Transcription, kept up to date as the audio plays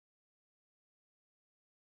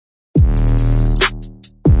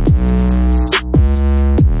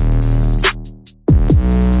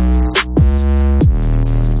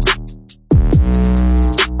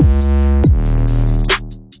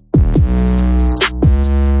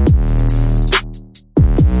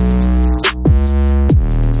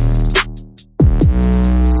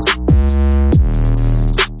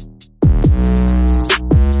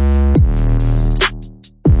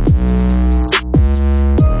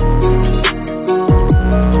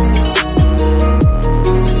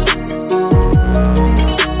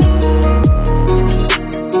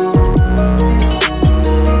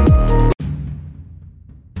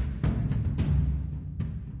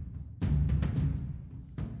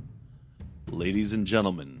Ladies and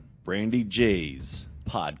gentlemen, Brandy J's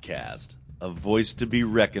podcast, A Voice to be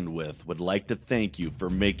Reckoned With, would like to thank you for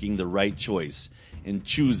making the right choice in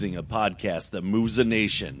choosing a podcast that moves a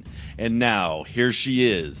nation. And now, here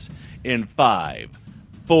she is in 5,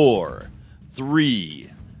 4,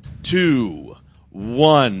 3, 2,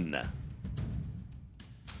 1.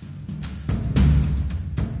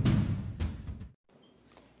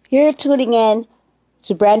 You're tuning in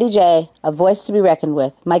to Brandy J, A Voice to be Reckoned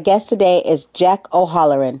With. My guest today is Jack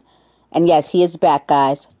O'Halloran. And yes, he is back,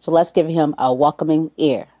 guys. So let's give him a welcoming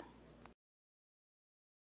ear.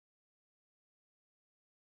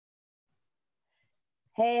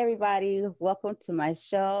 Hey, everybody. Welcome to my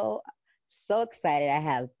show. So excited I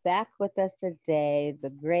have back with us today the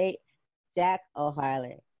great Jack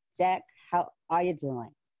O'Halloran. Jack, how are you doing?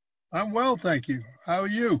 I'm well, thank you. How are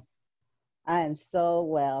you? I am so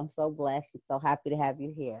well, so blessed, and so happy to have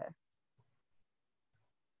you here.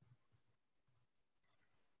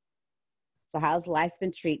 So how's life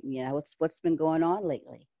been treating you? What's been going on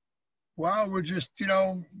lately? Well, we're just,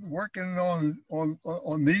 working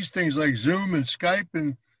on these things like Zoom and Skype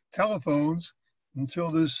and telephones until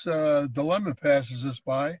this dilemma passes us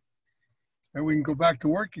by, and we can go back to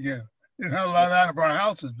work again. We're not allowed out of our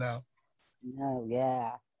houses now. Oh,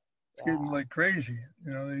 yeah. It's getting like crazy.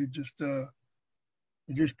 They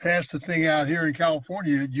just passed the thing out here in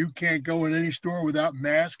California. You can't go in any store without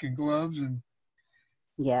mask and gloves, and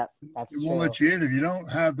yeah, that's it won't let you in if you don't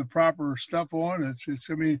have the proper stuff on.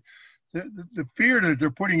 The fear that they're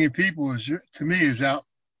putting in people to me is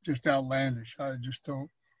just outlandish. I just don't.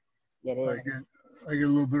 It is. I get a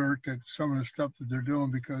little bit irked at some of the stuff that they're doing,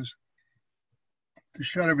 because to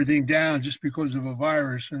shut everything down just because of a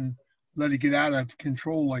virus and let it get out of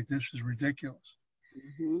control like this is ridiculous.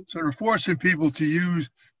 Mm-hmm. So they're forcing people to use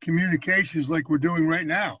communications like we're doing right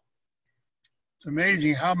now. It's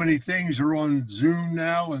amazing how many things are on Zoom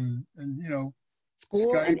now and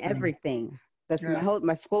school Skype and everything. Yeah.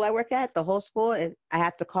 My school I work at, the whole school, I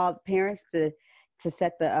have to call parents to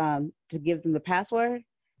set to give them the password,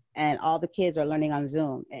 and all the kids are learning on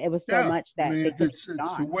Zoom. It was so much that it's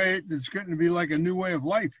a way. It's getting to be like a new way of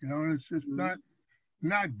life, and it's just not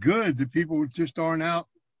good that people just aren't out,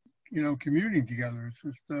 commuting together. It's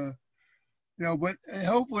just, but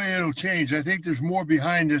hopefully it'll change. I think there's more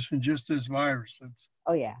behind this than just this virus.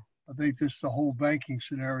 I think this is the whole banking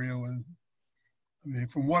scenario, and I mean,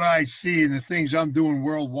 from what I see and the things I'm doing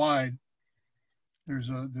worldwide, there's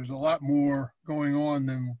a lot more going on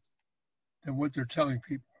than what they're telling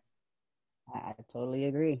people. I totally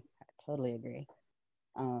agree.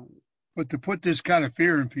 But to put this kind of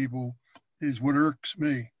fear in people is what irks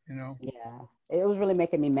me, Yeah, it was really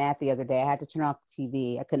making me mad the other day. I had to turn off the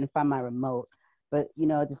TV. I couldn't find my remote. But,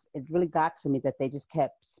 it really got to me that they just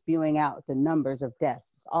kept spewing out the numbers of deaths.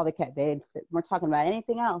 All they kept. They weren't talking about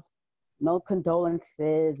anything else. No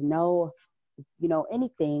condolences, no,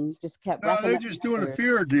 anything. Just kept. No, they're just doing a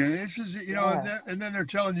fear deal. This is, and then they're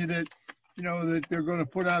telling you that, that they're going to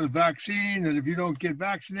put out a vaccine, and if you don't get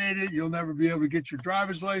vaccinated, you'll never be able to get your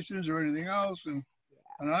driver's license or anything else. And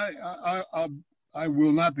I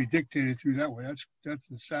will not be dictated through that way.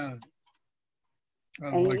 That's insanity.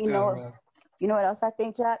 I don't like that at all. You know what else I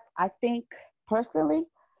think, Jack? I think personally,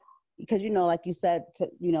 because like you said,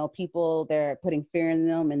 people, they're putting fear in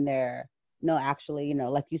them, and actually,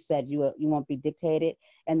 like you said, you won't be dictated,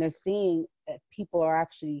 and they're seeing that people are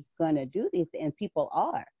actually going to do these, and people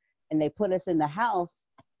are, and they put us in the house,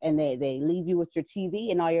 and they leave you with your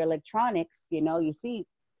TV and all your electronics. You see,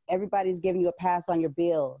 everybody's giving you a pass on your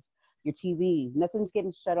bills, your TV. Nothing's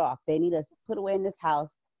getting shut off. They need us put away in this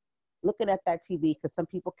house, looking at that TV, because some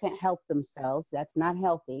people can't help themselves. That's not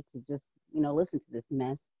healthy to just, listen to this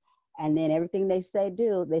mess. And then everything they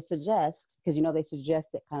they suggest, because, they suggest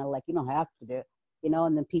it kind of like, you don't have to do it,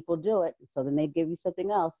 and then people do it. So then they give you something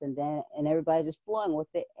else, and everybody just flowing with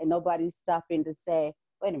it, and nobody's stopping to say,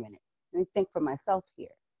 wait a minute, let me think for myself here.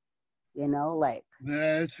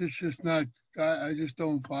 Yeah, it's just not, I just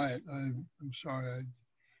don't buy it. I'm sorry.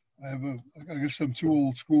 I guess I'm too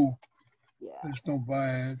old school. Yeah. I just don't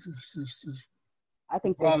buy it. I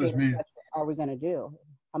think it bothers me. What are we going to do?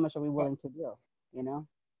 How much are we willing to do?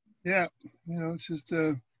 Yeah. It's just,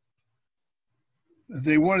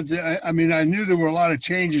 they wanted to, I mean, I knew there were a lot of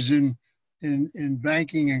changes in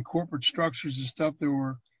banking and corporate structures and stuff that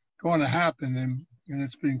were going to happen. And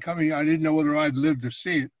it's been coming. I didn't know whether I'd live to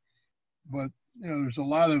see it, but, there's a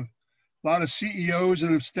lot of CEOs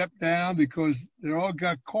that have stepped down because they all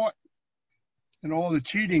got caught in all the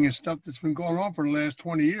cheating and stuff that's been going on for the last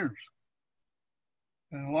 20 years.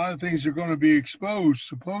 And a lot of things are going to be exposed,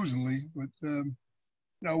 supposedly, but,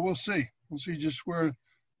 we'll see. We'll see just where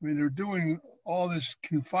I mean, they're doing all this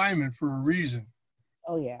confinement for a reason,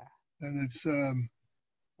 Oh yeah, and it's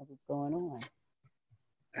what's going on?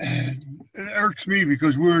 it irks me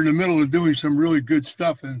because we're in the middle of doing some really good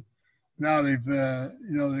stuff, and now they've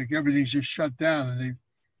like everything's just shut down,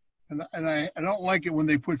 and I don't like it when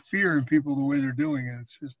they put fear in people the way they're doing it.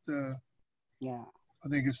 It's just Yeah. I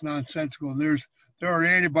think it's nonsensical. And there are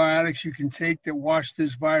antibiotics you can take that wash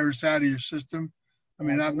this virus out of your system. I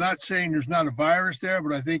mean, I'm not saying there's not a virus there,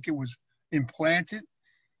 but I think it was implanted.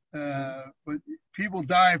 But people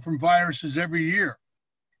die from viruses every year,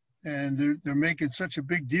 and they're making such a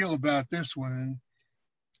big deal about this one, and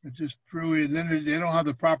it just really. And then they don't have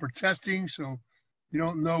the proper testing, so you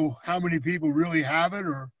don't know how many people really have it,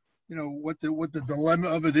 or what the dilemma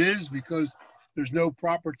of it is, because there's no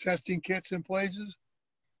proper testing kits in places,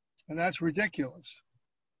 and that's ridiculous.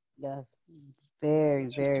 Yes. Very,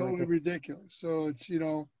 It's just very totally ridiculous. ridiculous. So it's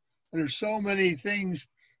and there's so many things.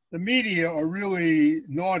 The media are really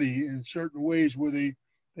naughty in certain ways where they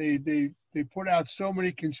put out so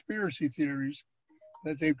many conspiracy theories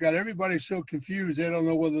that they've got everybody so confused they don't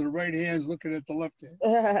know whether the right hand's looking at the left hand.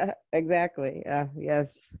 Exactly. Yes,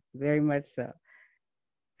 very much so.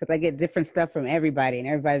 Because I get different stuff from everybody, and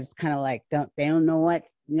everybody's kind of like they don't know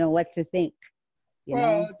what to think, you know.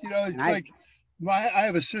 Well, And it's like I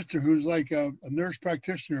have a sister who's like a nurse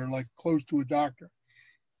practitioner, like close to a doctor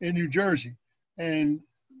in New Jersey, and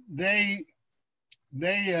they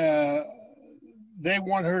they uh, they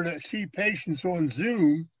want her to see patients on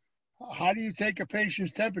Zoom. How do you take a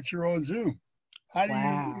patient's temperature on Zoom? How do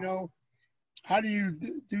wow, how do you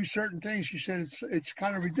do certain things? She said it's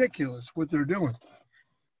kind of ridiculous what they're doing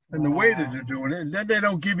and the way that wow, they're doing it. And then they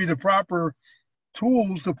don't give you the proper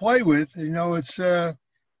tools to play with. It's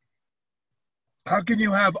how can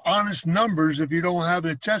you have honest numbers if you don't have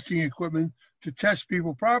the testing equipment to test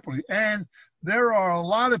people properly? And there are a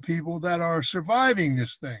lot of people that are surviving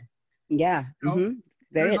this thing. yeah. You know,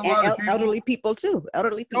 there's They a lot of people. elderly people too.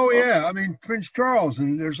 Elderly Oh people. yeah, I mean Prince Charles,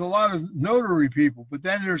 and there's a lot of notary people, but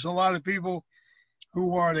then there's a lot of people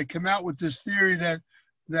they come out with this theory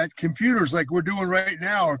that computers like we're doing right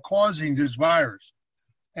now are causing this virus.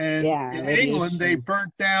 And Yeah, in England, they radiation.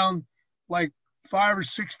 burnt down like 5 or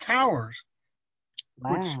 6 towers,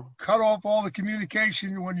 which Wow. cut off all the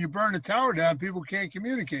communication. When you burn a tower down, people can't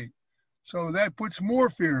communicate. So that puts more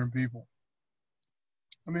fear in people.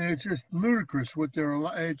 I mean, it's just ludicrous what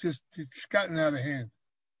it's gotten out of hand.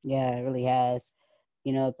 Yeah, it really has. I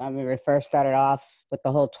remember it first started off with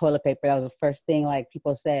the whole toilet paper. That was the first thing like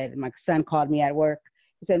people said. My son called me at work.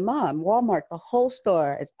 He said, "Mom, Walmart, the whole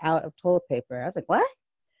store is out of toilet paper." I was like, "What?"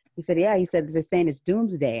 He said, "Yeah." He said, "They're saying it's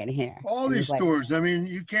doomsday in here." All And these he's like, stores, I mean,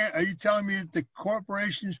 you can't, are you telling me that the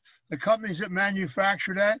corporations, the companies that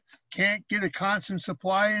manufacture that can't get a constant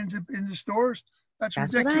supply into stores? That's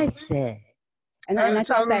 "That's what I ridiculous. said." And I That's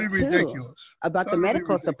thought utterly that too ridiculous. about the Totally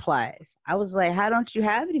medical ridiculous. supplies. I was like, "How don't you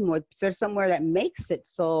have any more? Is there somewhere that makes it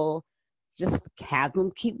so just have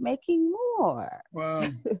them keep making more?"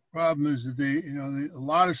 Well, problem is that a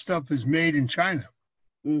lot of stuff is made in China,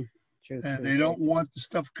 Mm, true, and true, they true. don't want the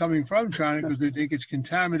stuff coming from China because they think it's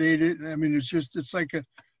contaminated. I mean, it's like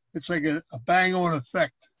a bang on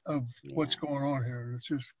effect of what's Yeah. going on here. It's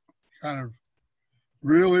just kind of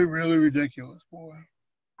really, really ridiculous, boy.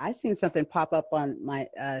 I seen something pop up on my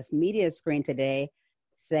media screen today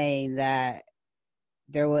saying that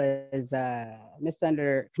there was misunder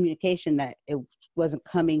communication that it wasn't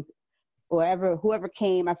coming. Whoever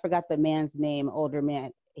came, I forgot the man's name, older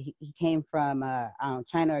man. He came from I don't know,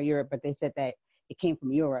 China or Europe, but they said that it came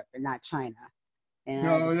from Europe and not China. And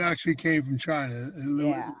I No, just, it actually came from China.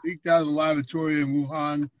 yeah, It leaked out of the laboratory in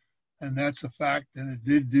Wuhan, and that's a fact. And it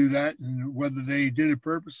did do that, and whether they did it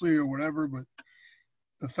purposely or whatever, but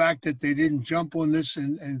the fact that they didn't jump on this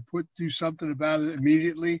and do something about it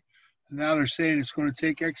immediately, and now they're saying it's going to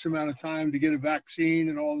take X amount of time to get a vaccine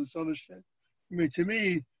and all this other shit. I mean, to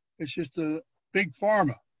me, it's just a big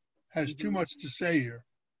pharma has too hmm much to say here.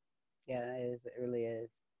 yeah, it is. It really is.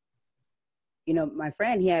 My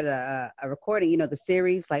friend, he had a recording. The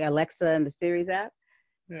series like Alexa and the series app.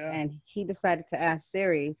 Yeah. And he decided to ask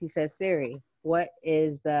Siri. He said, "Siri, what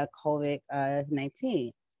is the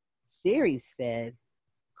COVID-19?" Siri said,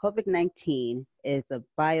 "COVID-19 is a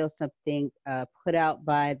bio something put out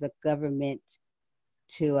by the government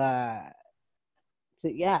to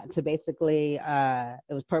to basically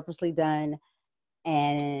it was purposely done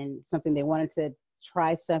and something they wanted to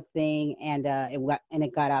try something and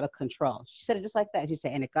it got out of control." She said it just like that. She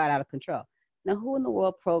said, "And it got out of control." Now, who in the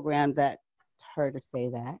world programmed her to say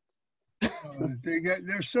that?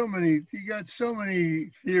 There's so many you got so many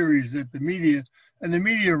theories that the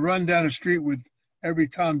media run down the street with every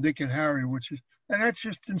Tom, Dick, and Harry, and that's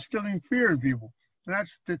just instilling fear in people. And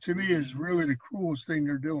that to me is really the cruelest thing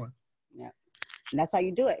they're doing. Yeah. And that's how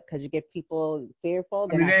you do it, because you get people fearful.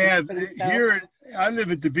 I They're mean, not they thinking have for themselves. here. I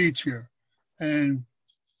live at the beach here, and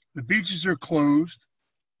the beaches are closed.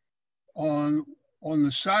 On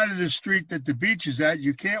the side of the street that the beach is at,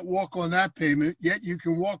 you can't walk on that pavement, yet you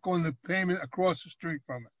can walk on the pavement across the street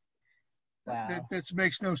from it. Wow. That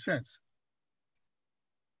makes no sense.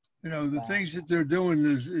 The Wow. things that they're doing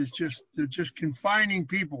is just they're just confining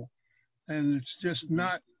people, and it's just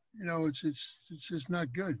not. It's just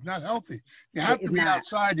not good, not healthy. You have to be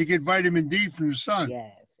outside to get vitamin D from the sun.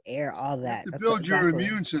 Yes, air, all that. You have to That's build your exactly.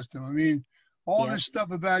 immune system. I mean, all this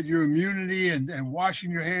stuff about your immunity and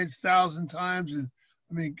washing your hands 1,000 times. And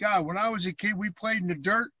I mean, God, when I was a kid, we played in the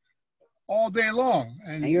dirt all day long.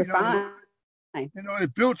 And you're fine.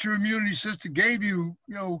 It built your immunity system, gave you,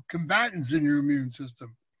 combatants in your immune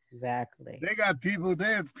system. Exactly. They have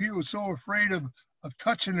people so afraid of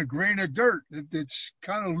touching a grain of dirt. It's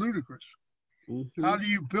kind of ludicrous. Mm-hmm. How do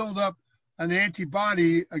you build up an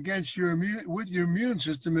antibody against your immune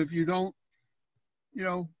system if you don't,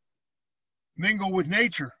 mingle with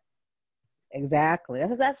nature? Exactly.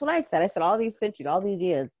 That's what I said. I said all these centuries, all these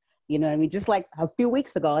years, you know what I mean? Just like a few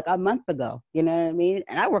weeks ago, like a month ago, you know what I mean?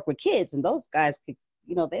 And I work with kids, and those guys,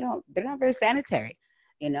 they're not very sanitary,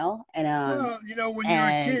 And well, when you're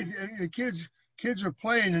a kid, kids are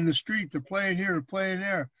playing in the street. They're playing here, they're playing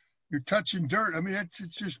there. You're touching dirt. I mean,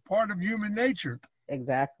 it's just part of human nature.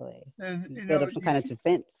 Exactly. And build up some kind of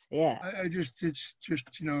defense. Yeah. It's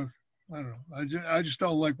just I don't know. I just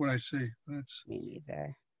don't like what I see. Me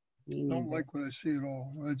neither. Don't like what I see at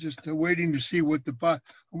all. I'm just waiting to see what the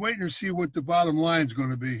bottom line is going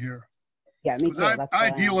to be here. Yeah, me too. I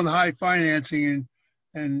deal in high financing,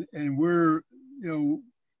 and we're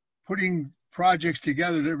putting projects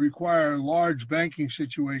together that require large banking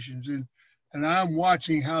situations, and I'm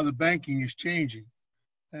watching how the banking is changing,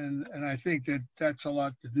 and I think that's a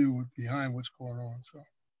lot to do with behind what's going on. So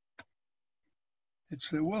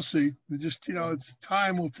it's we'll see. It's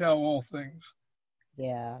time will tell all things.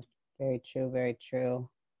 Yeah, very true. Very true.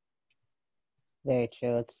 Very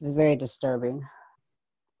true. It's very disturbing,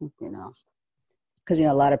 because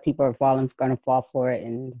a lot of people are going to fall for it,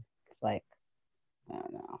 and it's like, I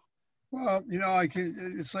don't know. Well,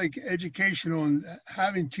 it's like education on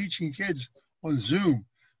teaching kids on Zoom.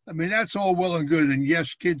 I mean, that's all well and good. And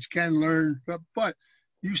yes, kids can learn, but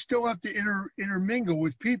you still have to intermingle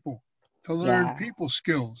with people to learn people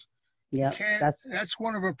skills. Yeah. That's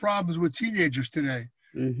one of the problems with teenagers today.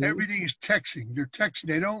 Mm-hmm. Everything is texting. They're texting.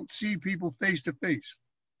 They don't see people face to face.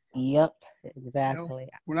 Yep, exactly.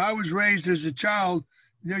 When I was raised as a child,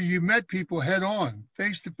 you met people head on,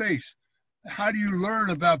 face to face. How do you learn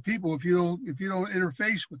about people if you don't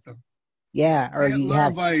interface with them? Yeah, or you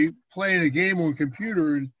learn by playing a game on a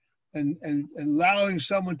computer and allowing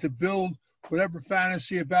someone to build whatever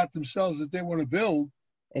fantasy about themselves that they want to build.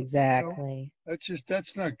 Exactly.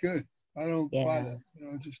 That's not good. I don't buy that.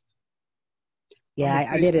 Yeah,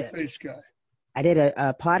 I did it. Face guy. I did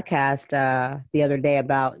a podcast the other day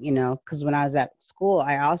about, because when I was at school,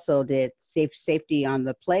 I also did safety on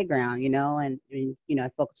the playground, and I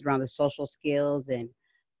focused around the social skills and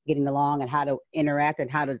getting along and how to interact and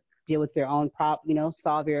how to deal with your own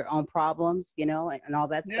solve your own problems, and all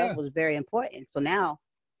that stuff was very important. So now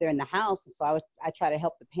they're in the house. And so I try to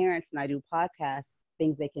help the parents, and I do podcasts,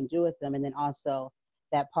 things they can do with them. And then also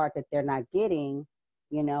that part that they're not getting,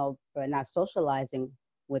 but not socializing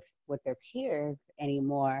with their peers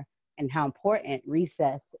anymore, and how important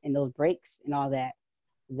recess and those breaks and all that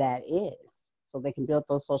is, so they can build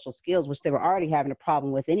those social skills, which they were already having a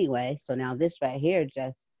problem with anyway. So now this right here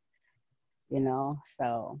just,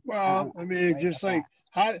 so. Well, I mean, it's just like,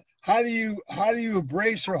 how do you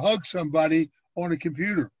embrace or hug somebody on a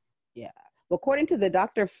computer? Yeah. Well, according to the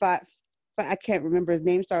Dr. I can't remember his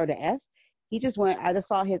name, started with an S. He just I just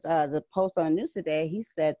saw his the post on the news today. He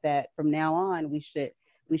said that from now on we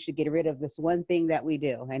should get rid of this one thing that we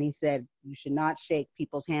do. And he said you should not shake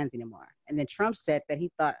people's hands anymore. And then Trump said that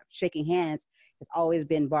he thought shaking hands has always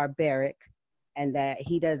been barbaric, and that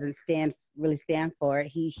he doesn't really stand for it.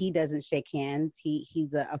 He doesn't shake hands.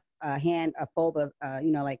 He's a phobia,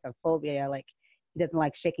 like a phobia, like he doesn't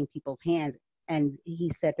like shaking people's hands. And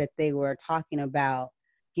he said that they were talking about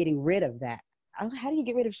getting rid of that. How do you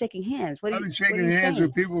get rid of shaking hands? I've been shaking hands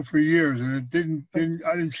with people for years, and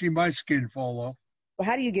I didn't see my skin fall off. Well,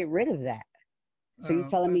 how do you get rid of that? So you're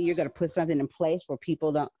telling me you're going to put something in place where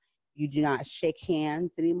you do not shake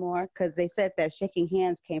hands anymore? Because they said that shaking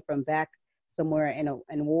hands came from back somewhere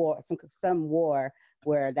in war, some war,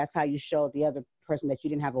 where that's how you show the other person that you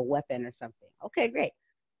didn't have a weapon or something. Okay, great.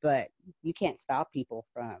 But you can't stop people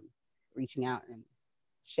from reaching out and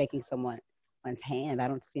shaking someone's hand. I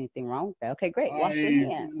don't see anything wrong with that. Okay, great. Wash your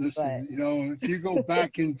hands. Listen, if you go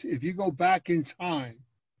back in time,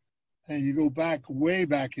 and you go back way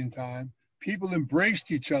back in time, people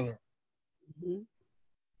embraced each other. Mm-hmm.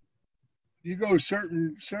 You go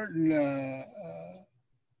certain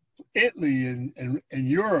Italy and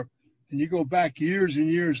Europe, and you go back years and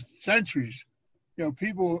years, centuries.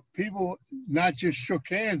 People not just shook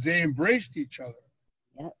hands; they embraced each other.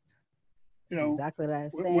 Yep. Exactly what I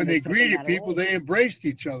was saying. When they greeted people, they embraced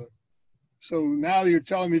each other. So now you're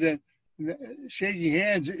telling me that shaking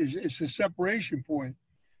hands is a separation point.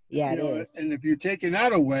 Yeah, it is. And if you're taking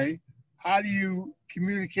that away, how do you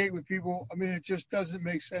communicate with people? I mean, it just doesn't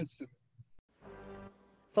make sense to me.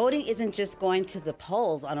 Voting isn't just going to the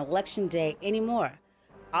polls on election day anymore.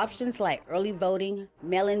 Options like early voting,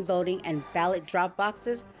 mail-in voting, and ballot drop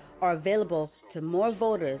boxes are available to more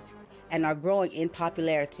voters and are growing in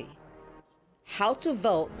popularity. How to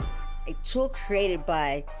Vote, a tool created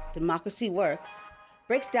by Democracy Works,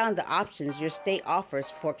 breaks down the options your state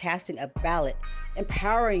offers for casting a ballot,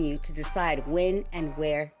 empowering you to decide when and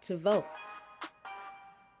where to vote.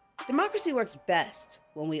 Democracy works best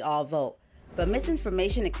when we all vote, but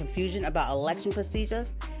misinformation and confusion about election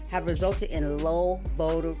procedures have resulted in low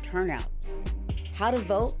voter turnout. How to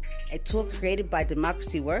Vote, a tool created by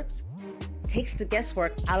Democracy Works, takes the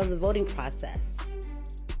guesswork out of the voting process.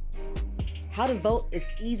 How to Vote is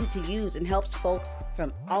easy to use and helps folks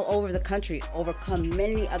from all over the country overcome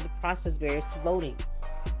many of the process barriers to voting.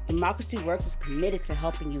 Democracy Works is committed to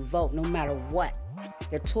helping you vote no matter what.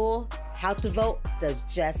 Their tool, How to Vote, does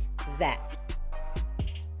just that.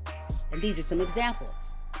 And these are some examples.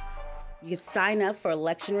 You can sign up for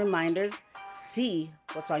election reminders, see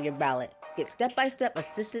what's on your ballot, get step-by-step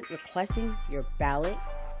assistance requesting your ballot,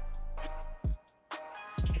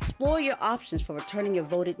 explore your options for returning your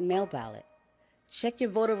voted mail ballot, check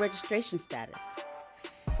your voter registration status,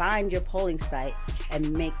 find your polling site,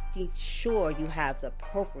 and making sure you have the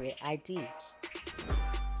appropriate ID.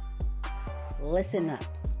 Listen up.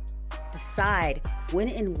 Decide when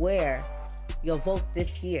and where you'll vote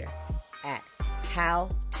this year at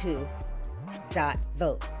howto.vote.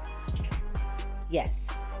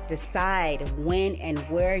 Yes, decide when and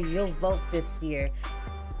where you'll vote this year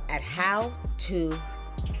at howto.vote.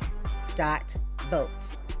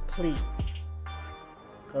 Please,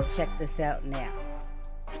 go check this out now.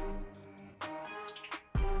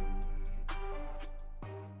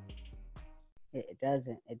 It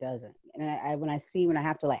doesn't. And when I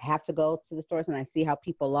have to go to the stores and I see how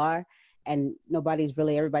people are, and everybody's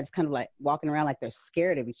kind of like walking around like they're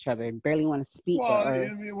scared of each other and barely want to speak. Well, I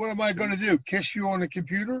mean, what am I going to do? Kiss you on the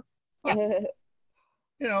computer? How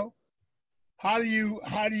do you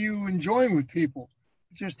join with people?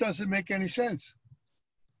 It just doesn't make any sense.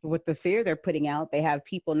 With the fear they're putting out, they have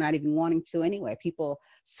people not even wanting to anyway. People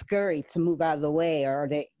scurry to move out of the way, or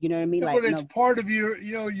they, you know what I mean? Yeah, but it's part of your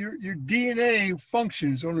DNA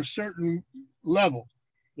functions on a certain level.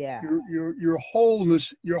 Yeah. Your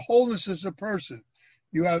wholeness as a person.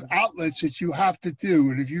 You have outlets that you have to do,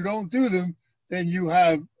 and if you don't do them, then you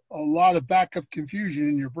have a lot of backup confusion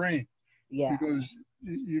in your brain. Yeah. Because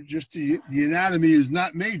you just the anatomy is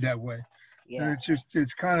not made that way. Yeah. And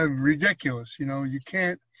it's kind of ridiculous. You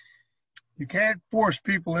can't force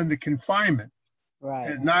people into confinement.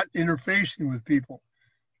 Right. And not interfacing with people.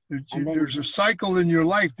 There's a cycle in your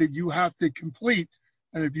life that you have to complete,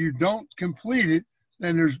 and if you don't complete it,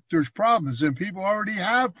 then there's problems, and people already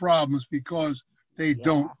have problems because they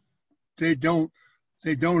don't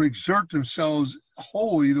exert themselves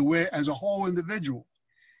wholly the way as a whole individual.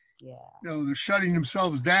 Yeah. They're shutting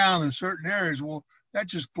themselves down in certain areas. Well, that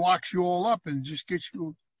just blocks you all up and just gets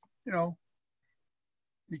you. You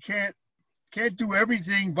can't do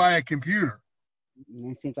everything by a computer.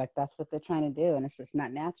 It seems like that's what they're trying to do, and it's just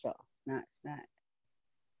not natural. It's not.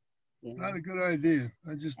 Not a good idea.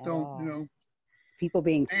 I just don't. People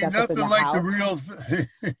being stuck up in the house. The real.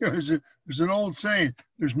 There's an old saying.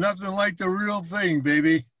 There's nothing like the real thing,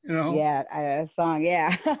 baby. Yeah, a song.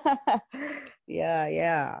 Yeah,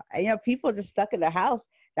 yeah. And people just stuck in the house.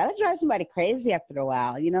 That'll drive somebody crazy after a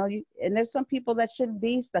while. And there's some people that shouldn't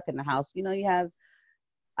be stuck in the house. You have.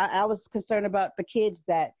 I was concerned about the kids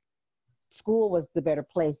that school was the better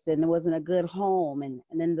place and it wasn't a good home, and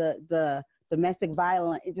then the domestic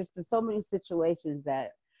violence. It just, there's so many situations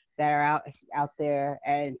that are out there,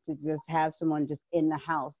 and to just have someone just in the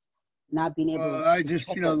house not being able to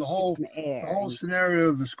the whole scenario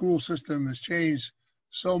of the school system has changed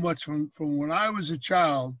so much from when I was a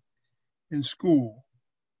child in school.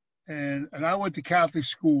 And I went to Catholic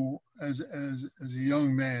school as a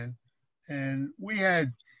young man, and we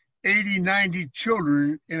had 80, 90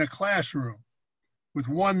 children in a classroom with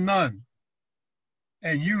one nun,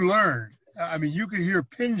 and you learned. I mean, you could hear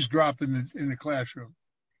pins drop in the classroom,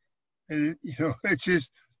 and it's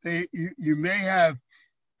just you may have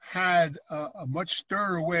had a much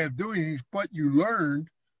sterner way of doing things, but you learned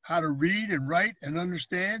how to read and write and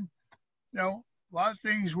understand. A lot of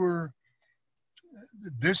things were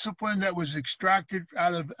the discipline that was extracted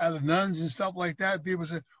out of nuns and stuff like that. People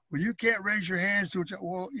say, well, you can't raise your hands to it.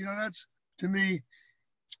 Well, that's, to me,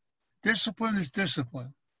 discipline is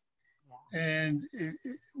discipline. And it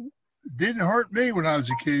didn't hurt me when I was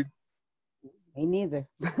a kid. Me neither.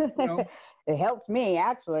 It helped me,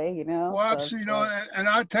 actually, Well, actually, and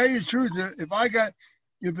I'll tell you the truth.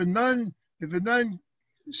 If a nun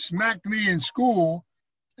smacked me in school,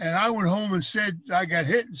 and I went home and said I got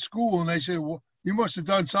hit in school, and they said, well, you must have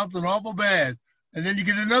done something awful bad, and then you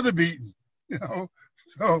get another beating,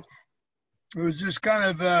 So it was just kind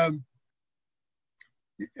of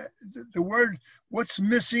the word. What's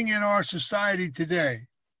missing in our society today,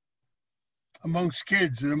 amongst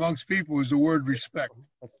kids and amongst people, is the word respect.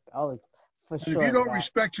 Oh, for and sure. If you don't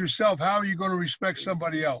respect yourself, how are you going to respect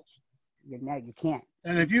somebody else? You can't.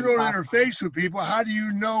 And if you don't interface with people, how do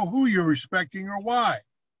you know who you're respecting or why?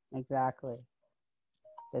 Exactly.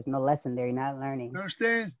 There's no lesson there. You're not learning. You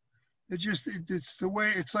understand? It's the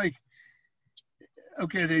way. It's like,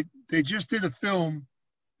 okay, they just did a film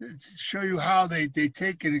to show you how they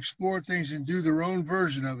take and explore things and do their own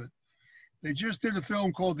version of it. They just did a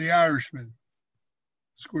film called The Irishman,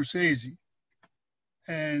 Scorsese,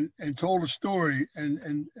 and told a story,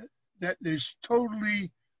 and that is totally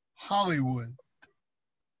Hollywood.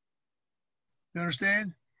 You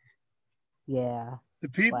understand? Yeah.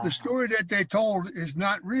 The story that they told is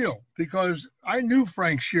not real, because I knew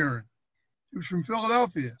Frank Sheeran. He was from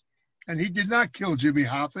Philadelphia, and he did not kill Jimmy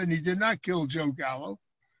Hoffa, and he did not kill Joe Gallo.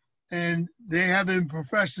 And they have him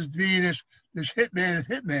professed as being this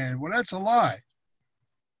hitman. Well, that's a lie.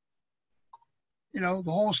 The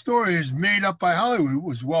whole story is made up by Hollywood. It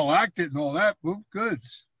was well acted and all that. Well, good,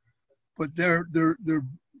 but they're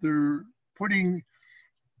putting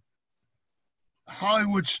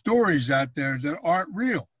Hollywood stories out there that aren't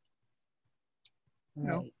real.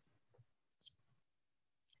 Right.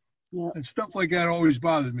 Yep. And stuff like that always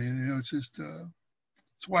bothered me. And, it's just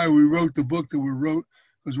that's why we wrote the book that we wrote,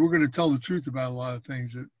 because we're going to tell the truth about a lot of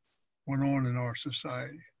things that went on in our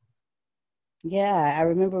society. Yeah, I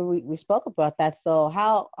remember we spoke about that. So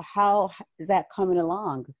how is that coming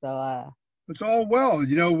along? So it's all well.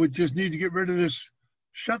 We just need to get rid of this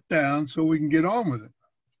shutdown so we can get on with it.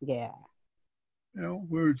 Yeah.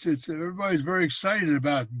 Where it's everybody's very excited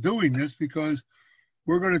about doing this, because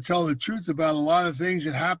we're going to tell the truth about a lot of things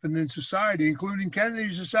that happened in society, including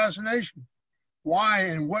Kennedy's assassination. Why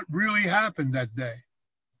and what really happened that day,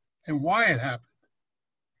 and why it happened.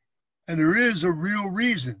 And there is a real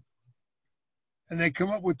reason. And they come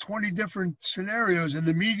up with 20 different scenarios, and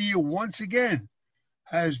the media, once again,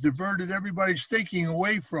 has diverted everybody's thinking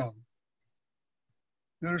away from.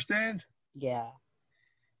 You understand? Yeah.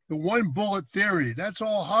 The one bullet theory, that's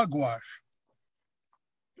all hogwash.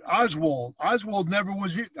 Oswald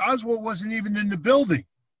wasn't even in the building.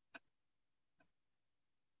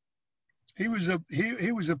 He was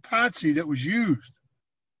a patsy that was used.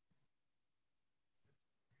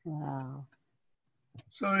 Wow.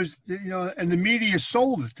 So there's, and the media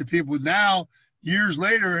sold it to people. Now, years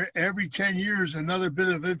later, every 10 years, another bit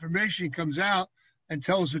of information comes out and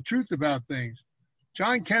tells the truth about things.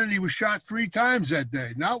 John Kennedy was shot 3 times that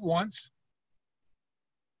day, not once.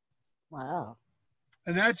 Wow.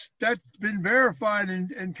 And that's been verified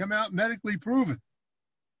and come out medically proven.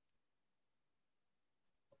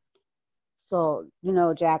 So,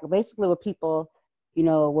 Jack, basically what people,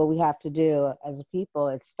 what we have to do as a people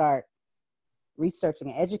is start researching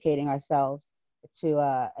and educating ourselves to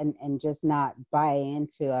and just not buy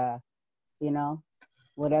into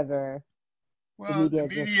whatever. Well, the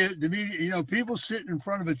media, people sit in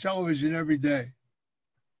front of a television every day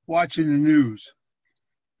watching the news,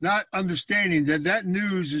 not understanding that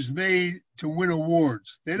news is made to win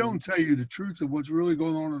awards. They don't tell you the truth of what's really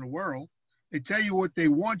going on in the world. They tell you what they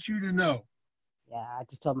want you to know. Yeah, I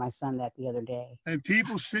just told my son that the other day. And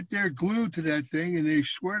people sit there glued to that thing, and they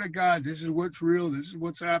swear to God, this is what's real, this is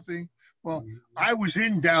what's happening. Well, I was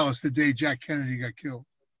in Dallas the day Jack Kennedy got killed.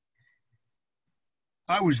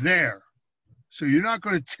 I was there. So you're not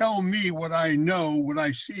going to tell me what I know, what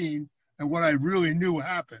I've seen, and what I really knew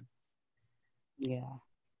happened. Yeah.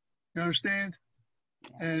 You understand?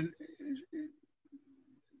 Yeah. And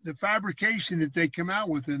the fabrication that they come out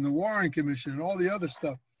with in the Warren Commission and all the other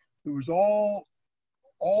stuff, it was all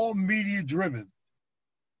media driven,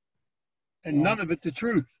 and none of it the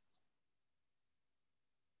truth.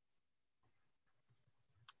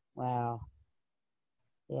 Wow.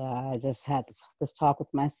 Yeah, I just had this talk with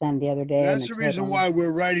my son the other day. That's the reason why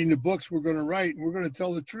we're writing the books we're going to write, and we're going to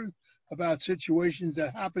tell the truth about situations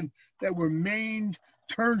that happened that were main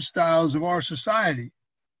turnstiles of our society,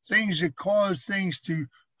 things that cause things to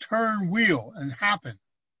turn wheel and happen.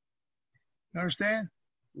 You understand?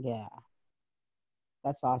 Yeah.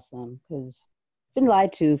 That's awesome, because I've been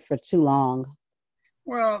lied to for too long.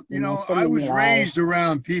 Well, So I was many raised lies.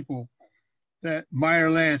 around people that Meyer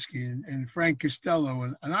Lansky and Frank Costello,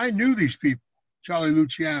 and I knew these people, Charlie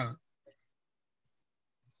Luciano.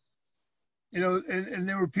 And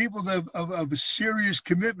there were people of a serious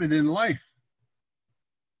commitment in life.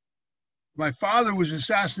 My father was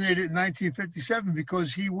assassinated in 1957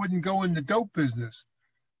 because he wouldn't go in the dope business.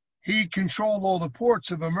 He controlled all the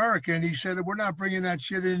ports of America, and he said, we're not bringing that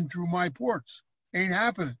shit in through my ports. Ain't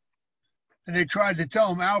happening. And they tried to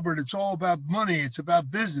tell him, Albert, it's all about money. It's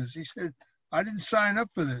about business. He said, I didn't sign up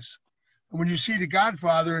for this. And when you see The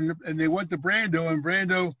Godfather, and they went to Brando, and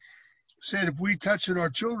Brando said, if we touch it, our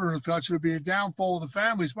children will touch it. It'll be a downfall of the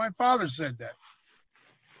families. My father said that.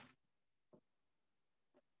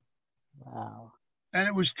 Wow. And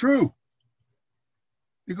it was true,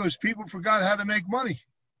 because people forgot how to make money.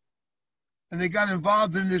 And they got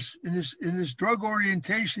involved in this drug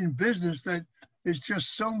orientation business that is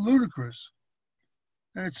just so ludicrous.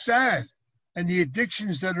 And it's sad. And the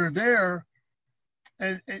addictions that are there,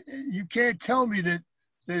 and you can't tell me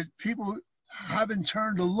that people haven't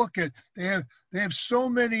turned to look at. They have so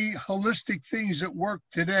many holistic things that work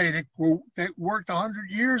today that worked 100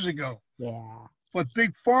 years ago. Yeah. But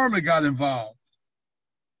Big Pharma got involved.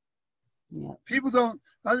 Yeah. People don't.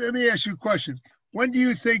 Let me ask you a question. When do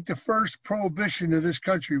you think the first prohibition of this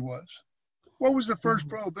country was? What was the first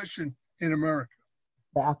prohibition in America?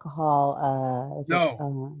 The alcohol.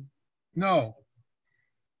 No.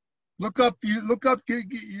 Look up.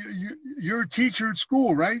 You're a teacher at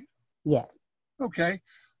school, right? Yes. Okay.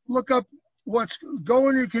 Look up go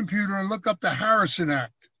on your computer and look up the Harrison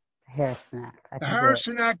Act. Harrison Act. The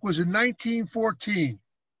Harrison Act was in 1914.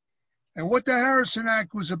 And what the Harrison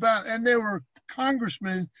Act was about, and there were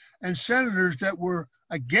congressmen and senators that were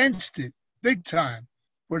against it big time,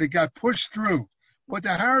 but it got pushed through. What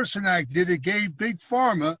the Harrison Act did, it gave Big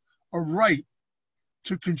Pharma a right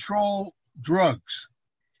to control drugs.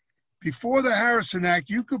 Before the Harrison Act,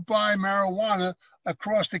 you could buy marijuana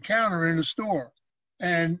across the counter in a store,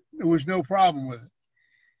 and there was no problem with it.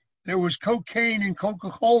 There was cocaine in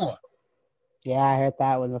Coca-Cola. Yeah, I heard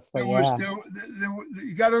that one before.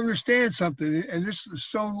 You got to understand something, and this is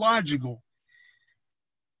so logical.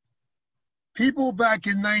 People back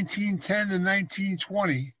in 1910 and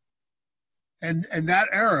 1920, and that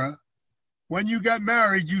era, when you got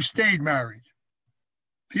married, you stayed married.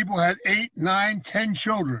 People had 8, 9, 10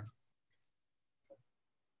 children.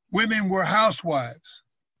 Women were housewives.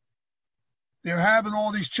 They're having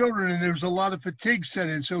all these children, and there was a lot of fatigue set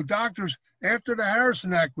in. So doctors, after the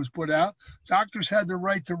Harrison Act was put out, doctors had the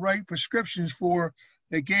right to write prescriptions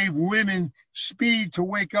that gave women speed to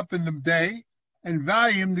wake up in the day and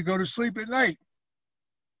Valium to go to sleep at night.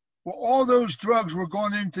 Well, all those drugs were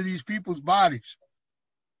going into these people's bodies.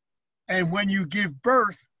 And when you give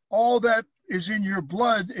birth, all that is in your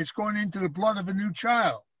blood, it's going into the blood of a new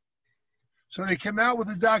child. So they came out with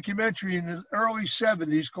a documentary in the early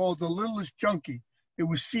 70s called The Littlest Junkie. It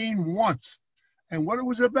was seen once. And what it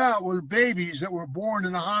was about were babies that were born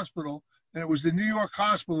in a hospital, and it was the New York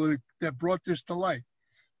hospital that brought this to light.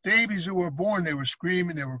 Babies who were born, they were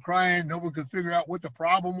screaming, they were crying, no one could figure out what the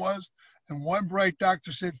problem was. And one bright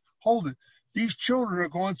doctor said, hold it, these children are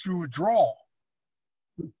going through withdrawal.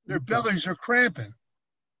 Their bellies are cramping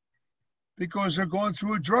because they're going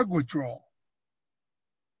through a drug withdrawal.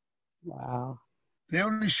 Wow. They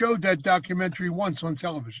only showed that documentary once on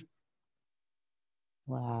television.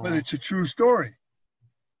 Wow. But it's a true story.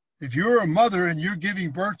 If you're a mother and you're giving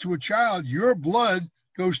birth to a child, your blood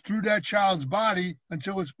goes through that child's body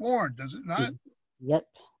until it's born, does it not? Yep,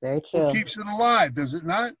 very true. What keeps it alive, does it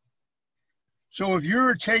not? So if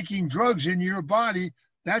you're taking drugs in your body,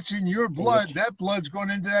 that's in your blood. That blood's going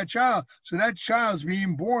into that child. So that child's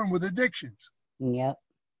being born with addictions. Yep.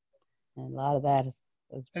 And a lot of that is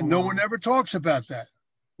and no one ever talks about that.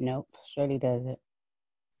 Nope, surely doesn't.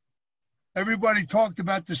 Everybody talked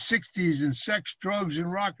about the 60s and sex, drugs,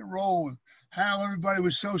 and rock and roll. how everybody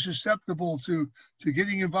was so susceptible to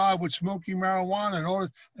getting involved with smoking marijuana and all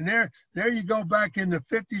this. And there you go back in the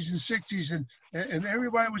 50s and 60s, and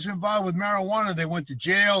everybody was involved with marijuana. They went to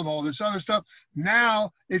jail and all this other stuff.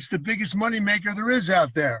 Now it's the biggest money maker there is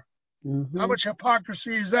out there. Mm-hmm. How much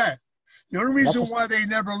hypocrisy is that? The only reason why they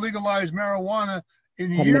never legalized marijuana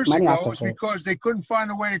in years ago is because they couldn't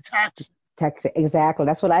find a way to tax it. Tax it. Exactly.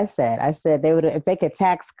 That's what I said. I said they would, if they could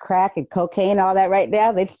tax crack and cocaine, all that right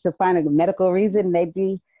now, they'd still find a medical reason.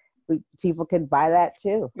 People could buy that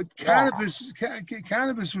too. But cannabis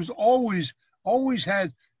was always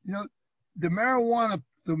had, the marijuana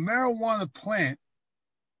plant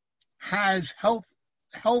has health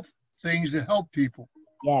things that help people.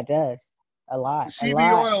 Yeah, it does. A lot. The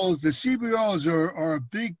CB oils are a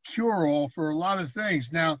big cure-all for a lot of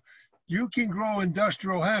things. Now, you can grow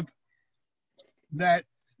industrial hemp that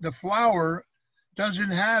the flower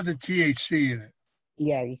doesn't have the THC in it.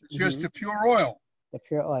 Yeah. It's just the pure oil. The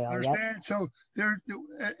pure oil. Understand? Yep. So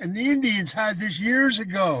and the Indians had this years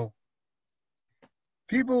ago.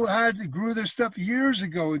 People grew this stuff years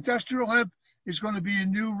ago. Industrial hemp is going to be a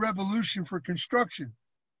new revolution for construction.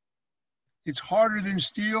 It's harder than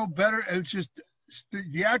steel, better. It's just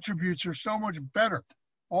the attributes are so much better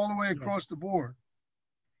all the way across the board.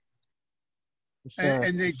 Sure,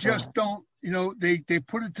 and they just don't, they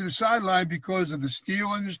put it to the sideline because of the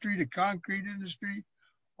steel industry, the concrete industry,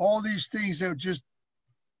 all these things that just,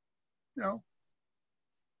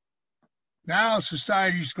 now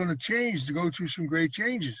society's going to change, to go through some great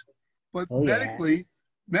changes. But medically,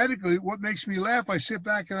 what makes me laugh, I sit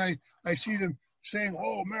back and I see them saying,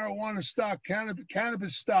 oh, marijuana stock,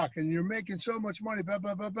 cannabis stock, and you're making so much money, blah,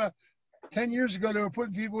 blah, blah, blah. 10 years ago, they were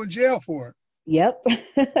putting people in jail for it. Yep.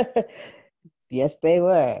 Yes, they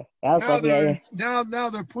were. Now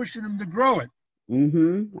they're pushing them to grow it.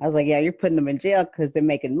 Mm-hmm. I was like, yeah, you're putting them in jail because they're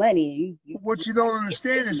making money. What you don't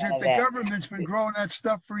understand is that the government's been growing that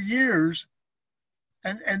stuff for years,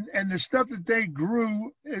 and the stuff that they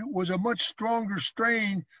grew, it was a much stronger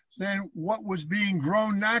strain than what was being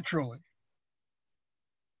grown naturally.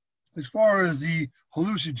 As far as the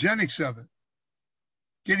hallucinogenics of it,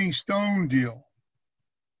 getting stoned deal.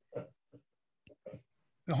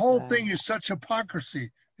 The whole thing is such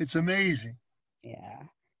hypocrisy. It's amazing. Yeah.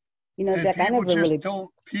 Jack,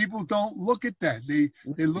 people don't look at that. They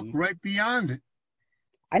look right beyond it.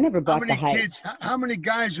 I never bought the hype. How many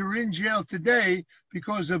guys are in jail today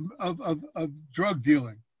because of drug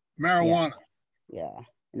dealing, marijuana? Yeah.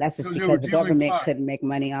 And that's just because the government couldn't make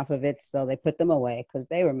money off of it, so they put them away because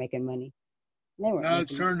they were making money. Now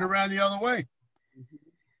it's turned around the other way. Mm-hmm.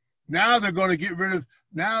 Now they're going to get rid of,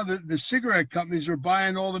 the cigarette companies are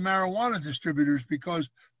buying all the marijuana distributors because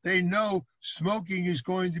they know smoking is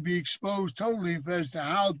going to be exposed totally as to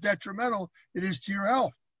how detrimental it is to your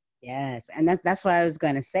health. Yes, and that's what I was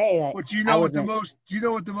going to say. But do you know what the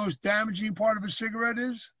most damaging part of a cigarette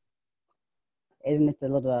is? Isn't it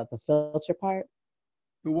the filter part?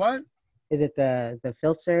 The what? Is it the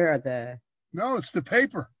filter or the? No, it's the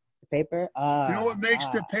paper. The paper. You know what makes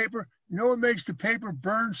the paper? You know what makes the paper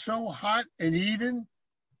burn so hot and even?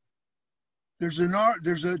 There's an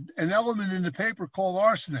element in the paper called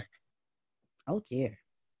arsenic. Oh dear.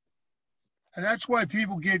 And that's why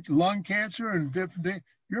people get lung cancer and different things.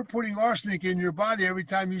 You're putting arsenic in your body every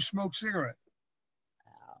time you smoke cigarette.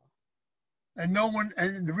 Wow.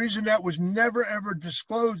 And the reason that was never ever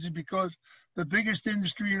disclosed is because the biggest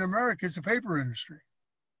industry in America is the paper industry.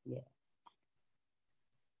 Yeah.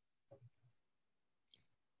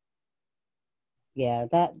 Yeah,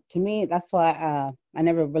 that to me, that's why I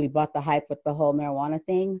never really bought the hype with the whole marijuana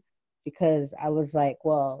thing, because I was like,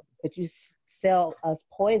 well, but you sell us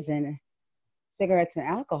poison, cigarettes and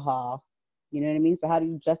alcohol, you know what I mean? So how do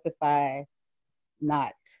you justify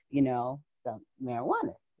not, the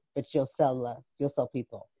marijuana? But you'll sell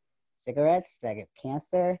people cigarettes that get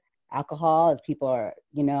cancer, alcohol, as people are,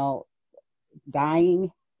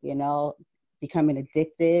 dying, becoming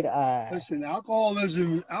addicted. Listen,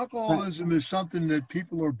 alcoholism is something that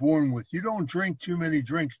people are born with. You don't drink too many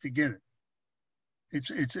drinks to get it.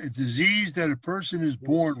 It's a disease that a person is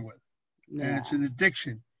born with, and it's an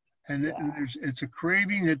addiction, and it's a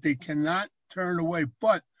craving that they cannot turn away.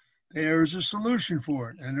 But there's a solution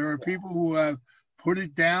for it, and there are people who have put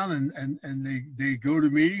it down, and they go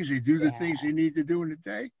to meetings, they do the things they need to do in a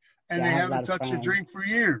day, and they haven't touched a drink for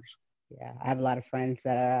years. Yeah, I have a lot of friends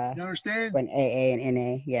that are you understand? In AA and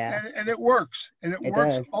NA, yeah. And it works. And it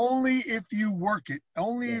works does. only if you work it,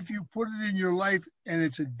 only if you put it in your life, and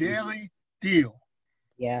it's a daily deal.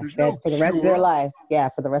 Yeah, for the rest of their life. Yeah,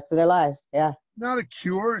 for the rest of their lives, yeah. Not a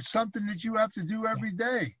cure. It's something that you have to do every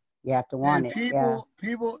day. You have to want And it. Yeah.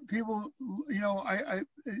 people,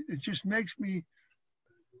 it just makes me,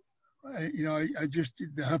 I just,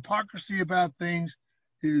 the hypocrisy about things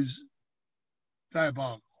is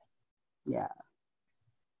diabolical, Yeah.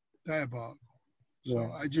 diabolical. Yeah.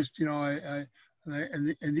 So I just, and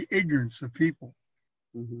the ignorance of people,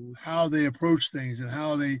 Hmm. how they approach things and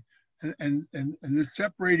how they, and the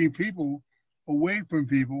separating people away from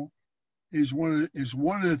people is one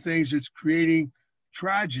of the things that's creating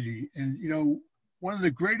tragedy. And one of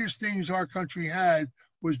the greatest things our country had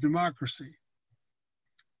was democracy,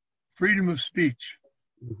 freedom of speech,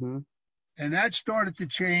 Hmm. and that started to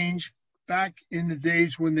change back in the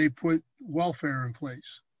days when they put welfare in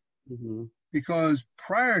place. Hmm. Because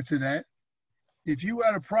prior to that, if you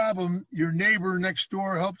had a problem, your neighbor next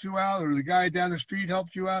door helped you out, or the guy down the street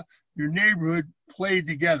helped you out. Your neighborhood played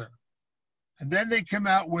together, and then they come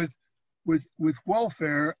out with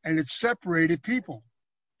welfare, and it separated people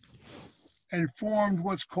and formed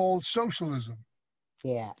what's called socialism,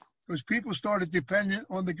 Yeah. because people started dependent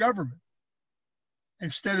on the government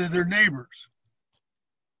instead of their neighbors.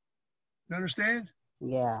 You understand?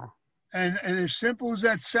 Yeah. And as simple as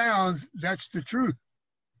that sounds, that's the truth.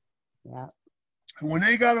 Yeah. And when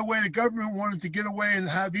they got away, the government wanted to get away and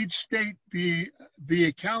have each state be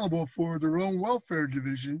accountable for their own welfare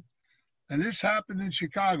division. And this happened in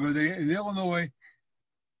Chicago. In Illinois,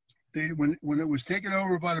 when it was taken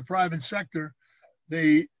over by the private sector,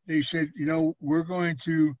 they said, we're going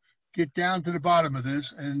to get down to the bottom of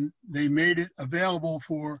this, and they made it available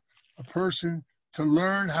for a person to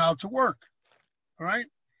learn how to work. All right.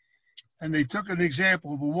 And they took an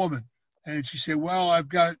example of a woman, and she said, well, I've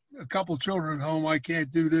got a couple of children at home. I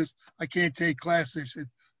can't do this. I can't take classes. They said,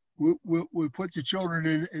 we'll put the children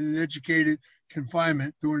in an educated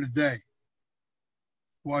confinement during the day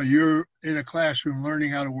while you're in a classroom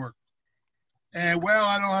learning how to work. And, well,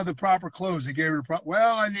 I don't have the proper clothes. They gave her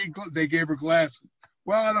they gave her glasses.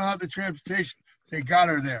 Well, I don't have the transportation. They got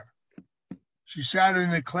her there. She sat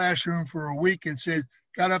in the classroom for a week and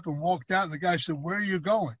got up and walked out. And the guy said, where are you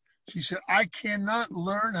going? She said, I cannot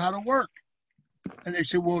learn how to work. And they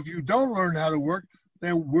said, well, if you don't learn how to work,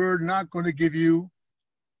 then we're not going to give you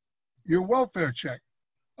your welfare check.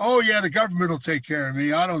 Oh, yeah, the government will take care of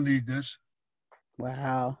me. I don't need this.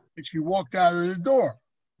 Wow. And she walked out of the door.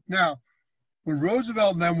 Now, when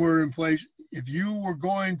Roosevelt and them were in place, if you were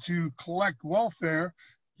going to collect welfare,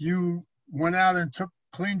 you went out and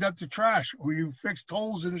cleaned up the trash, or you fixed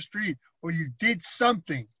holes in the street, or you did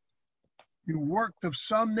something. You worked of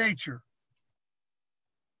some nature.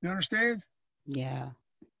 You understand? Yeah.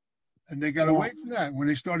 And they got away from that when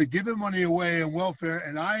they started giving money away in welfare.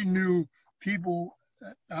 And I knew people,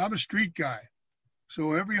 I'm a street guy.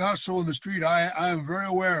 So every hustle in the street, I am very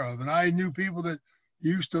aware of. And I knew people that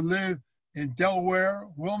used to live in Delaware,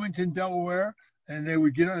 Wilmington, Delaware, and they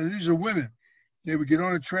would get on, and these are women, they would get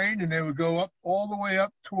on a train and they would go up all the way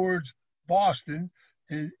up towards Boston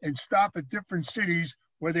and stop at different cities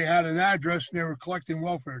where they had an address and they were collecting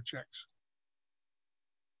welfare checks.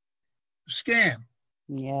 Scam.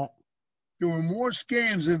 Yeah. There were more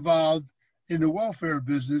scams involved in the welfare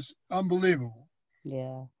business. Unbelievable.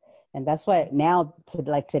 Yeah. And that's why now,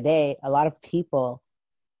 today, a lot of people,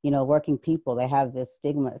 working people, they have this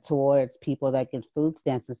stigma towards people that get food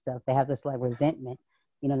stamps and stuff. They have this resentment,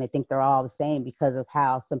 and they think they're all the same because of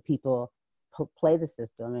how some people play the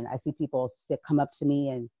system. And I see people come up to me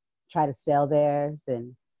and try to sell theirs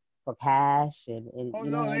and for cash and Oh, you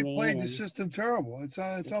know no, what I they mean? played the system terrible. It's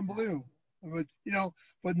unbelievable.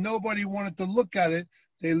 But nobody wanted to look at it.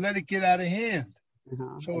 They let it get out of hand.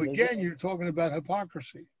 So again, you're talking about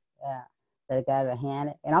hypocrisy. Yeah, let it get out of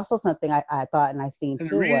hand. And also something I thought and I seen And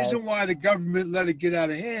too the reason why the government let it get out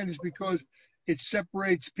of hand is because it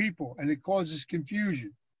separates people and it causes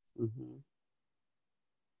confusion. Mm-hmm.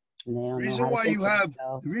 And they don't The know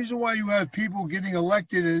how to reason why you have people getting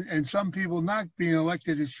elected and some people not being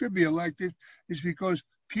elected and should be elected is because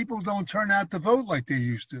people don't turn out to vote like they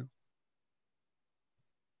used to.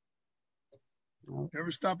 Nope. You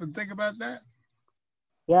ever stop and think about that?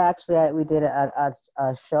 Yeah, actually, we did a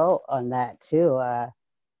show on that too. A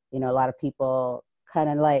lot of people kind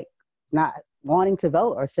of not wanting to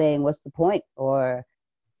vote or saying, "What's the point?" Or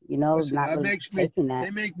Listen, not really taking that.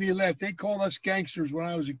 They make me laugh. They called us gangsters when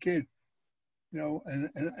I was a kid, and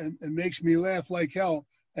it makes me laugh like hell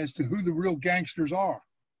as to who the real gangsters are.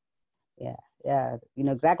 Yeah, you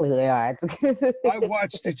know exactly who they are. I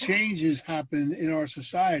watched the changes happen in our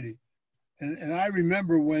society. And I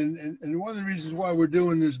remember when, and one of the reasons why we're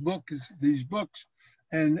doing these books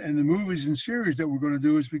and the movies and series that we're going to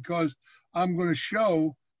do is because I'm going to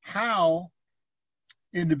show how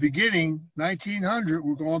in the beginning, 1900,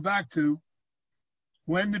 we're going back to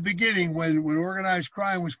when organized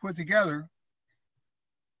crime was put together,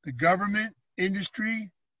 the government,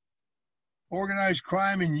 industry, organized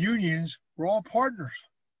crime, and unions were all partners.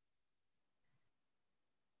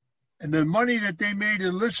 And the money that they made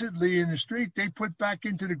illicitly in the street, they put back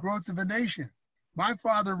into the growth of a nation. My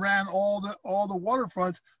father ran all the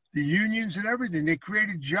waterfronts, the unions and everything. They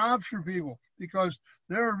created jobs for people because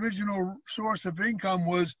their original source of income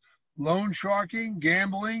was loan sharking,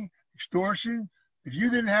 gambling, extortion. If you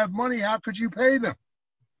didn't have money, how could you pay them?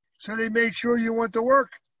 So they made sure you went to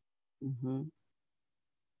work. Mm-hmm.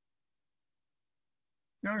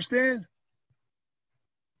 You understand?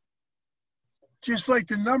 Just like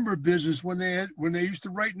the number business when they used to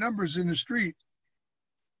write numbers in the street.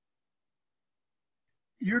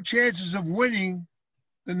 Your chances of winning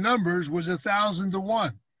the numbers was 1,000 to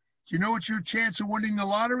 1. Do you know what your chance of winning the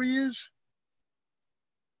lottery is?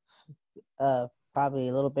 Probably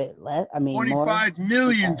a little bit less. I mean, 25 more.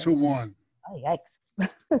 million to 1. Oh, yikes.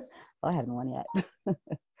 Oh, I haven't won yet.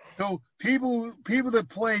 So people that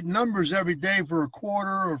played numbers every day for a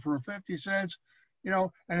quarter or for 50 cents,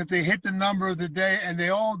 and if they hit the number of the day, and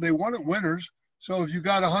they wanted winners. So if you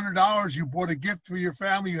got $100, you bought a gift for your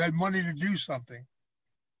family, you had money to do something.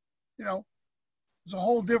 It's a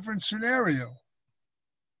whole different scenario.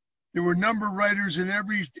 There were number writers in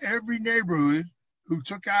every neighborhood who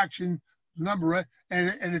took action,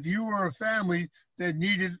 and if you were a family that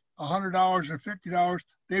needed $100 or $50,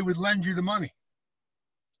 they would lend you the money.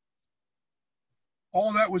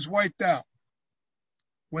 All that was wiped out.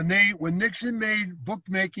 When Nixon made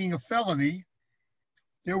bookmaking a felony,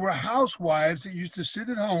 there were housewives that used to sit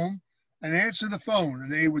at home and answer the phone,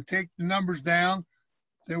 and they would take the numbers down.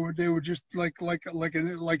 They were just like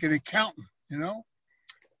an accountant,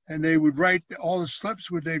 and they would write all the slips.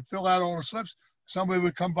 They'd fill out all the slips. Somebody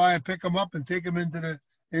would come by and pick them up and take them into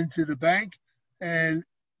the bank, and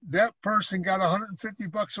that person got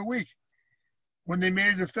 $150 a week. When they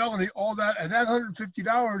made it a felony, all that, and that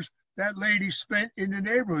 $150 that lady spent in the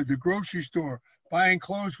neighborhood, the grocery store, buying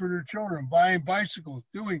clothes for their children, buying bicycles,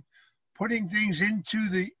 putting things into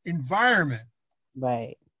the environment.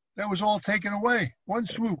 Right. That was all taken away. One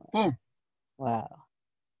swoop, boom. Wow.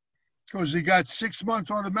 Because they got 6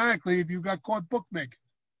 months automatically if you got caught bookmaking.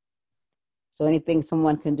 So anything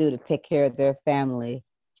someone can do to take care of their family,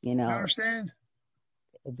 You understand?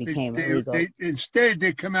 It became illegal. Instead,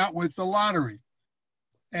 they come out with the lottery.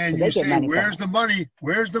 And But you say, where's the money?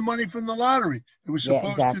 Where's the money from the lottery? It was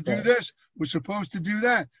supposed to do this. Was supposed to do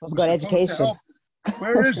that. Let's go to education. To help.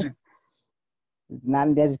 Where is it? It's not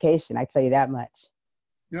in education, I tell you that much.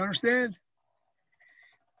 You understand?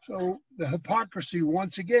 So the hypocrisy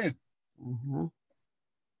once again. Mm-hmm.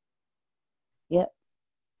 Yep.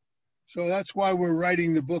 So that's why we're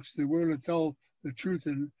writing the books, that we're going to tell the truth.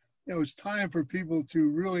 And it's time for people to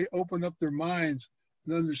really open up their minds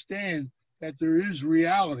and understand that there is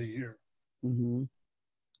reality here. Mm-hmm.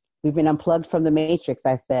 We've been unplugged from the matrix,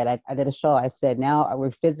 I said. I did a show. I said, now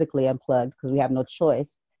we're physically unplugged because we have no choice.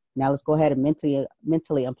 Now let's go ahead and mentally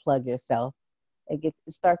unplug yourself and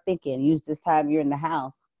start thinking. Use this time you're in the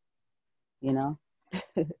house, to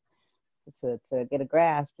get a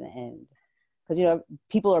grasp. And because,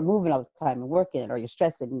 people are moving all the time and working, or you're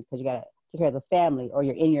stressing because you got to take care of the family, or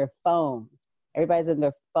you're in your phone. Everybody's in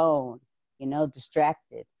their phone.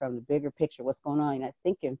 Distracted from the bigger picture, what's going on. You're not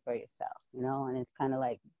thinking for yourself, and it's kind of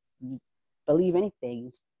like, you believe anything,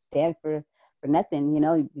 you stand for nothing,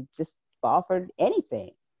 you just fall for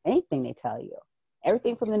anything they tell you.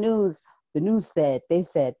 Everything from the news said, they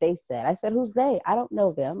said. I said, who's they? I don't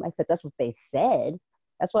know them. I said, that's what they said.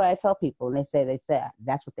 That's what I tell people. And they say,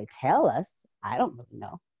 that's what they tell us. I don't really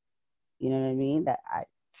know. You know what I mean?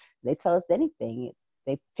 They tell us anything.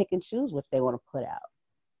 They pick and choose what they want to put out.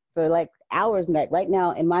 For like hours right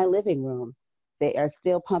now in my living room, they are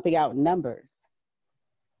still pumping out numbers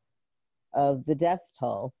of the death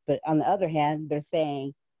toll. But on the other hand, they're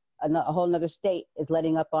saying a whole nother state is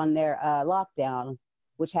letting up on their lockdown,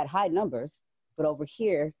 which had high numbers. But over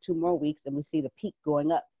here, 2 more weeks, and we see the peak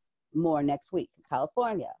going up more next week in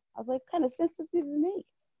California. I was like, kind of sense does it make?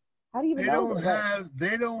 How do you even know?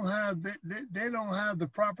 They don't have the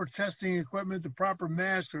proper testing equipment, the proper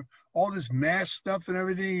masks, or all this mask stuff and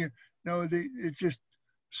everything. It's just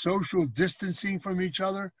social distancing from each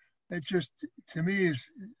other. It's just, to me, is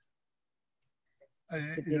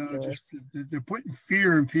they're putting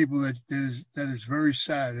fear in people that is very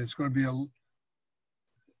sad. It's going to be a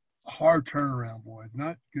hard turnaround, boy.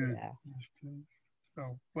 Not good. Yeah.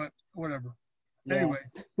 So, but whatever. Yeah. Anyway.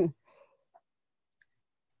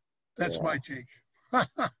 That's my take.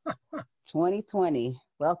 2020.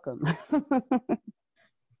 Welcome.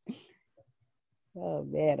 Oh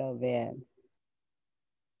man, oh man.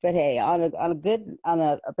 But hey, on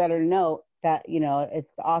a better note, that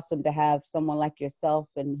it's awesome to have someone like yourself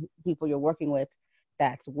and people you're working with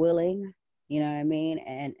that's willing, you know what I mean,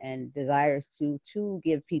 and desires to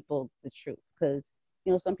give people the truth, because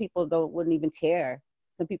some people don't wouldn't even care.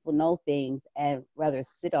 Some people know things and rather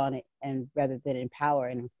sit on it and rather than empower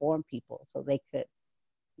and inform people so they could,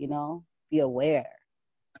 be aware.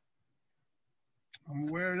 I'm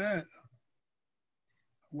aware of that.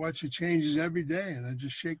 I watch the changes every day, and I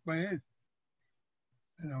just shake my head.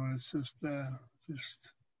 It's just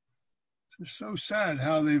just so sad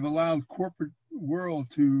how they've allowed corporate world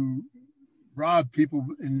to rob people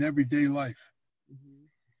in everyday life. Mm-hmm.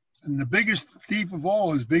 And the biggest thief of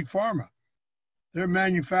all is Big Pharma. They're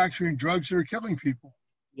manufacturing drugs that are killing people.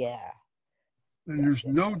 Yeah. And there's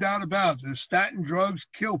no doubt about it. The statin drugs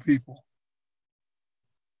kill people.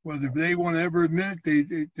 Whether they want to ever admit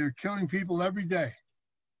it, they're killing people every day.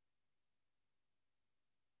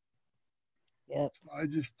 Yep. I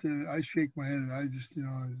shake my head. I just, you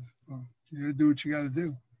gotta do what you gotta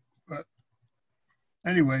do. But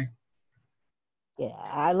anyway, yeah,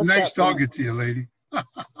 I looked nice up. talking to you, lady.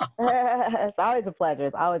 It's always a pleasure.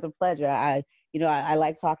 It's always a pleasure. I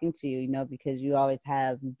like talking to you, because you always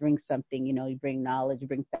you bring something, you bring knowledge, you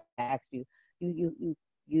bring facts, you.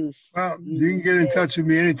 Well, you can get in touch with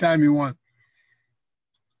me anytime you want.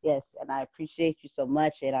 Yes, and I appreciate you so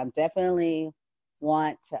much, and I'm definitely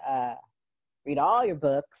want to read all your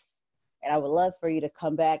books, and I would love for you to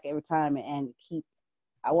come back every time and keep.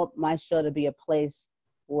 I want my show to be a place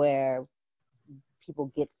where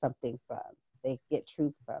people get something from. They get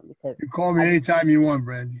truth from, because you call me anytime you want,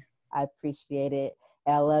 Brandy. I appreciate it.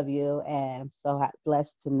 And I love you, and I'm so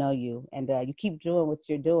blessed to know you. And you keep doing what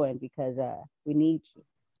you're doing, because we need you.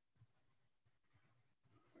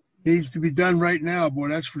 Needs to be done right now, boy.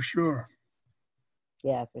 That's for sure.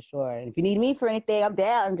 Yeah, for sure. And if you need me for anything, I'm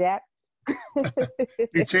down, Jack.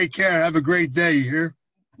 You take care. Have a great day. You hear?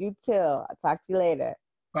 You too. I'll talk to you later.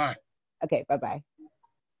 Bye. Okay. Bye-bye.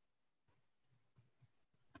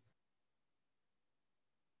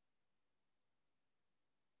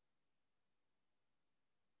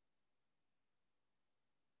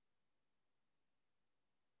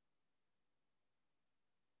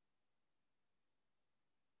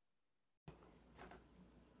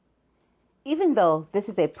 Even though this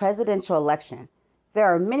is a presidential election, there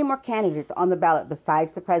are many more candidates on the ballot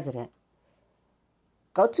besides the president.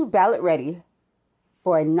 Go to Ballot Ready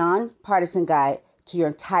for a nonpartisan guide to your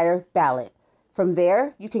entire ballot. From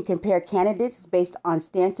there, you can compare candidates based on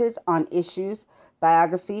stances on issues,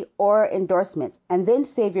 biography, or endorsements, and then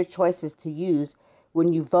save your choices to use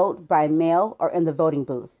when you vote by mail or in the voting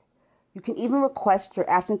booth. You can even request your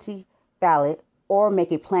absentee ballot or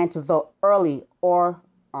make a plan to vote early or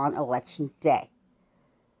on election day.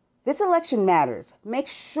 This election matters. Make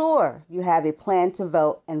sure you have a plan to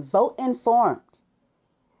vote and vote informed.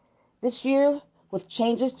 This year, with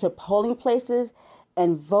changes to polling places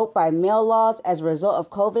and vote by mail laws as a result of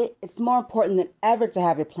COVID, it's more important than ever to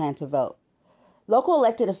have a plan to vote. Local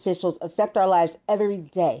elected officials affect our lives every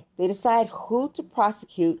day. They decide who to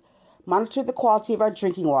prosecute, monitor the quality of our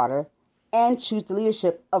drinking water, and choose the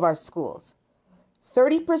leadership of our schools.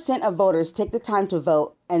 30% of voters take the time to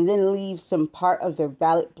vote and then leave some part of their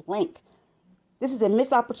ballot blank. This is a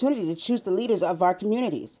missed opportunity to choose the leaders of our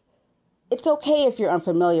communities. It's okay if you're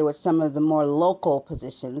unfamiliar with some of the more local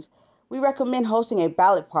positions. We recommend hosting a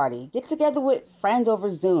ballot party. Get together with friends over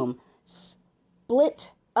Zoom.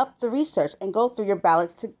 Split up the research and go through your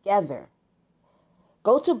ballots together.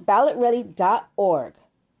 Go to ballotready.org.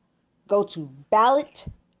 Go to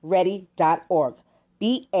ballotready.org.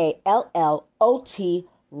 BALLOT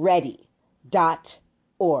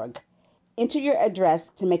ready.org. Enter your address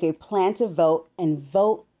to make a plan to vote and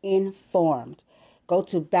vote informed. Go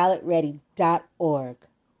to ballotready.org.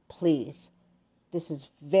 Please. This is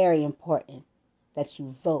very important that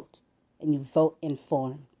you vote and you vote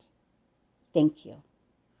informed. Thank you.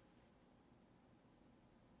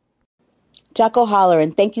 Jocko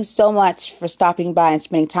Halloran, thank you so much for stopping by and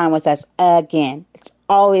spending time with us again. It's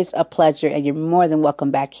always a pleasure, and you're more than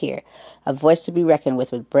welcome back here. A voice to be reckoned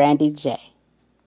with Brandy J.